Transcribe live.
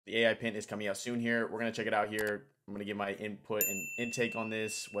The AI pin is coming out soon here. We're gonna check it out here. I'm gonna give my input and intake on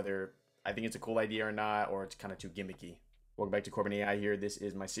this, whether I think it's a cool idea or not, or it's kind of too gimmicky. Welcome back to Corbin AI here. This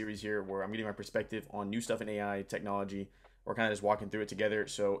is my series here where I'm getting my perspective on new stuff in AI technology. We're kind of just walking through it together.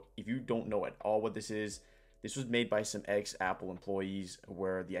 So if you don't know at all what this was made by some ex-Apple employees,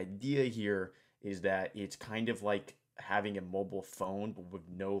 where the idea here is that it's kind of like having a mobile phone but with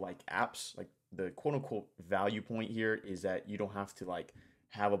no like apps. Like the quote unquote value point here is that you don't have to like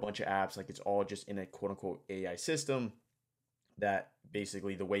have a bunch of apps. Like it's all just in a quote unquote AI system that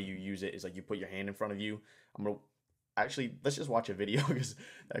basically the way you use it is like you put your hand in front of you. I'm gonna actually let's just watch a video because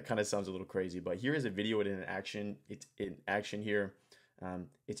that kind of sounds a little crazy. But here is a video in action. It's in action here.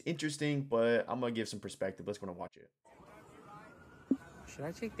 It's interesting, but I'm gonna give some perspective. Let's go and watch it. Should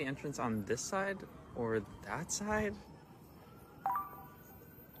I take the entrance on this side or that side?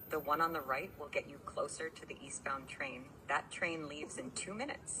 The one on the right will get you closer to the eastbound train. That train leaves in 2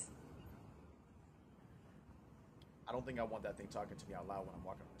 minutes. I don't think I want that thing talking to me out loud when I'm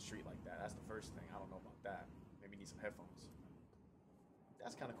walking on the street like that. That's the first thing. I don't know about that. Maybe need some headphones.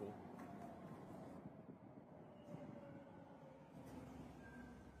 That's kind of cool.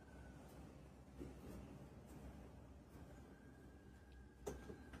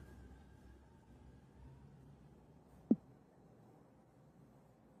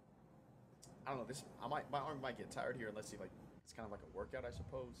 I don't know. My arm might get tired here. Let's see, like it's kind of like a workout, I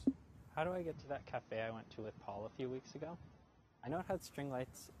suppose. How do I get to that cafe I went to with Paul a few weeks ago? I know it had string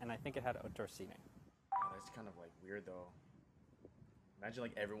lights, and I think it had outdoor seating. Oh, that's kind of like weird though. Imagine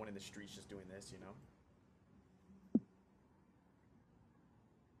like everyone in the streets just doing this, you know?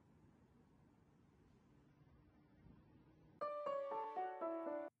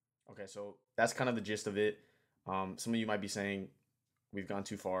 Okay, so that's kind of the gist of it. Some of you might be saying, we've gone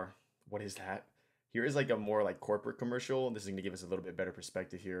too far. What is that? Here is like a more like corporate commercial. This is going to give us a little bit better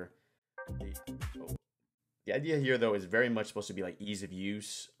perspective here. Oh. The idea here though is very much supposed to be like ease of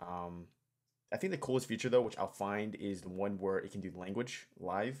use. I think the coolest feature though, which I'll find, is the one where it can do language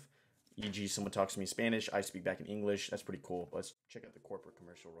live. E.g., someone talks to me in Spanish, I speak back in English. That's pretty cool. Let's check out the corporate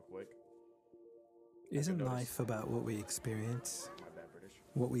commercial real quick. Isn't life about what we experience? My bad, British.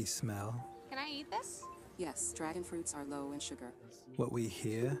 What we smell? Can I eat this? Yes, dragon fruits are low in sugar. What we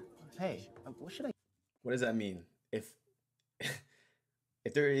hear? Hey, what should I? What does that mean? If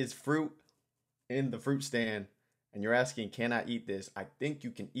if there is fruit in the fruit stand and you're asking, can I eat this? I think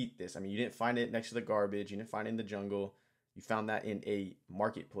you can eat this. I mean, you didn't find it next to the garbage. You didn't find it in the jungle. You found that in a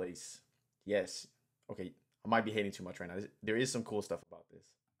marketplace. Yes. Okay, I might be hating too much right now. There is some cool stuff about this.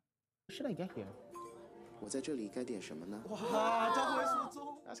 What should I get here? 我在这里该点什么呢？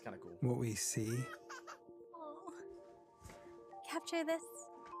 That's kind of cool. What we see? Oh. Capture this.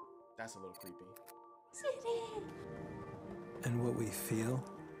 That's a little creepy. And what we feel?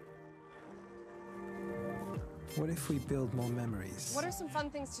 What if we build more memories? What are some fun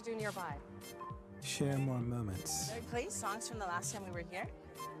things to do nearby? Share more moments. Can we play songs from the last time we were here?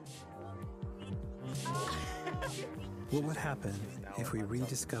 What would happen if we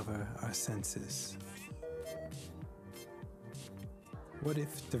rediscover our senses? What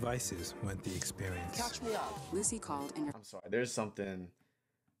if devices weren't the experience? Catch me up. Lucy called and I'm sorry. There's something.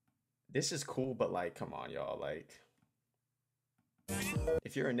 This is cool, but like, come on, y'all. Like,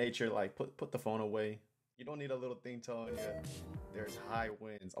 if you're in nature, like, put the phone away. You don't need a little thing telling you there's high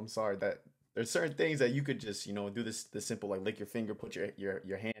winds. I'm sorry that there's certain things that you could just, you know, do the simple like lick your finger, put your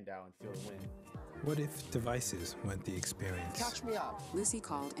hand out and feel the wind. What if devices weren't the experience? Catch me up. Lucy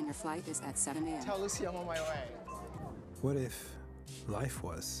called and your flight is at 7 a.m. Tell Lucy I'm on my way. What if life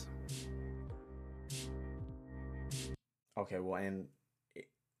was? Okay, well, and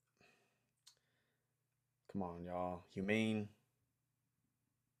come on, y'all. Humane.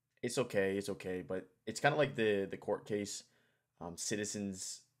 It's okay, but it's kind of like the court case,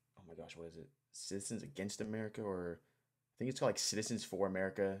 Citizens. Oh my gosh, what is it? Citizens Against America, or I think it's called like Citizens for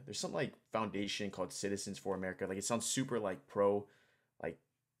America. There's some like foundation called Citizens for America. Like it sounds super like pro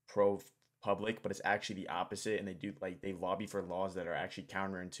public, but it's actually the opposite. And they lobby for laws that are actually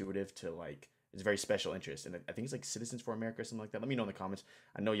counterintuitive to like it's very special interest. And I think it's like Citizens for America or something like that. Let me know in the comments.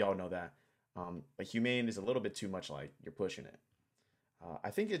 I know y'all know that. But Humane is a little bit too much like you're pushing it.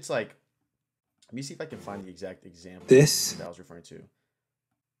 I think it's like, let me see if I can find the exact example that I was referring to.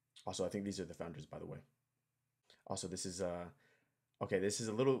 Also, I think these are the founders, by the way. Also, this is okay. This is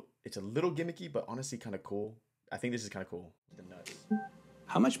it's a little gimmicky, but honestly, kind of cool. I think this is kind of cool. The nuts.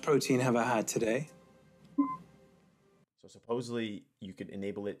 How much protein have I had today? So supposedly you could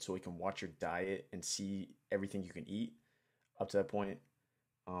enable it so it can watch your diet and see everything you can eat up to that point.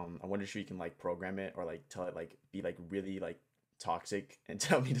 I wonder if you can like program it or like tell it like be like really like toxic and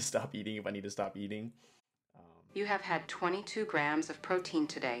tell me to stop eating if I need to stop eating. You have had 22 grams of protein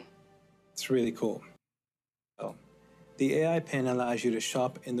today. It's really cool. Oh, the AI pen allows you to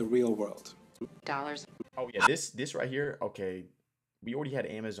shop in the real world. Dollars. Oh yeah, this right here. Okay, we already had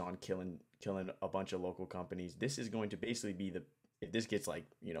Amazon killing a bunch of local companies. This is going to basically be if this gets like,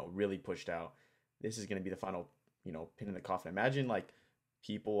 you know, really pushed out, this is going to be the final, you know, pin in the coffin. Imagine like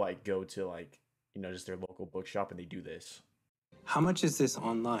people like go to like, you know, just their local bookshop and they do this. How much is this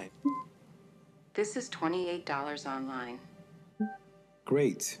online? This is $28 online.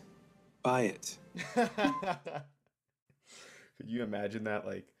 Great. Buy it. Could you imagine that?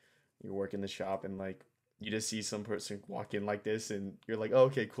 Like, you work in the shop and like you just see some person walk in like this and you're like, oh,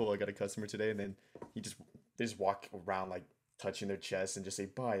 okay, cool, I got a customer today, and then they just walk around like touching their chest and just say,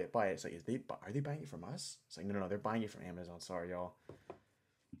 buy it. It's like, are they buying it from us? It's like, no, they're buying it from Amazon. Sorry, y'all.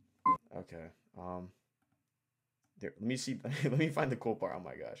 Okay. There, let me see. Let me find the cool part. Oh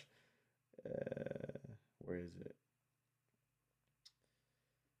my gosh. Where is it?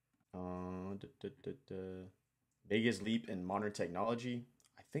 Biggest leap in modern technology.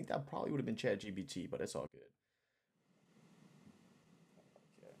 I think that probably would have been ChatGPT, but it's all good.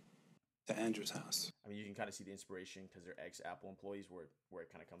 Okay. To Andrew's house. I mean, you can kind of see the inspiration because they're ex-Apple employees, where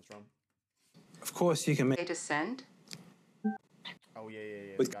it kind of comes from. Of course, you can make. Data send. Oh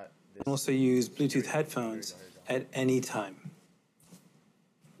yeah. But It's got you this. can also use Bluetooth headphones at any time.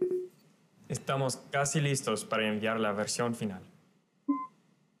 Estamos casi listos para enviar la versión final.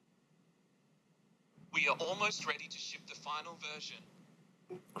 We are almost ready to ship the final version.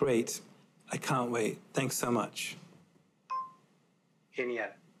 Great. I can't wait. Thanks so much. Genial.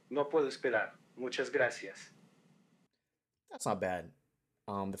 No puedo esperar. Muchas gracias. That's not bad.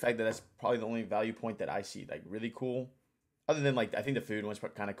 The fact that that's probably the only value point that I see, like, really cool. Other than like, I think the food one's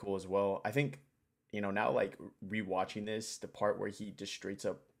kind of cool as well. I think, you know, now like rewatching this, the part where he just straight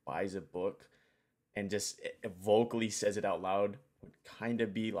up buys a book and just vocally says it out loud would kind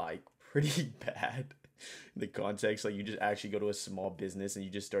of be like pretty bad in the context. Like, you just actually go to a small business and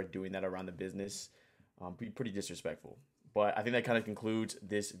you just start doing that around the business. Be pretty disrespectful. But I think that kind of concludes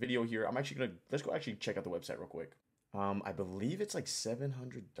this video here. I'm actually gonna, let's go actually check out the website real quick. I believe it's like $700.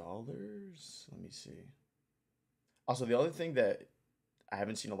 Let me see. Also, the other thing that I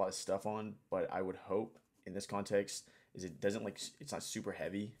haven't seen a lot of stuff on, but I would hope in this context, is it doesn't like, it's not super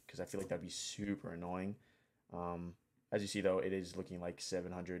heavy, because I feel like that'd be super annoying. As you see though, it is looking like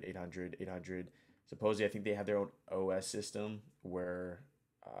 700, 800, 800. Supposedly, I think they have their own OS system where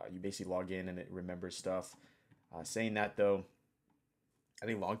you basically log in and it remembers stuff. Saying that though, I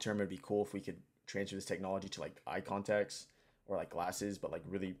think long term it'd be cool if we could transfer this technology to like eye contacts or like glasses, but like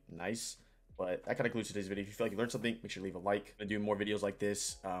really nice. But that kind of concludes today's video. If you feel like you learned something, make sure to leave a like. I'm gonna do more videos like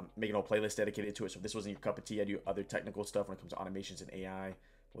this, making a whole playlist dedicated to it. So if this wasn't your cup of tea, I do other technical stuff when it comes to automations and AI.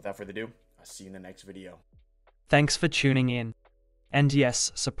 Without further ado, I'll see you in the next video. Thanks for tuning in. And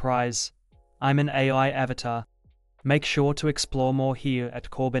yes, surprise, I'm an AI avatar. Make sure to explore more here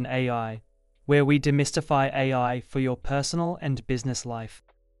at Corbin AI, where we demystify AI for your personal and business life.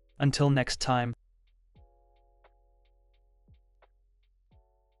 Until next time.